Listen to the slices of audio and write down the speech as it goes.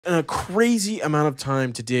a crazy amount of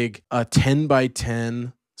time to dig a 10 by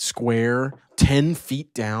 10 square 10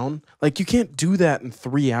 feet down. Like, you can't do that in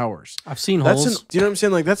 3 hours. I've seen Holes. Do you know what I'm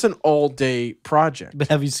saying? Like, that's an all-day project. But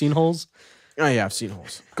have you seen Holes? Oh, yeah, I've seen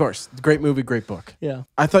Holes. Of course. Great movie, great book. Yeah.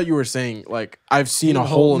 I thought you were saying, like, I've seen a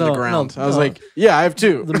hole in the ground. I was like, yeah, I have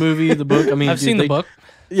too. The movie, the book. I mean, I've seen the book.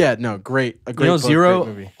 Yeah, no, great. A great book, Zero,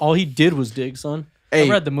 great movie. all he did was dig, son. Hey,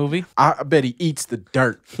 I read the movie. I bet he eats the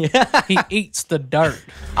dirt. He eats the dirt.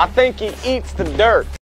 I think he eats the dirt.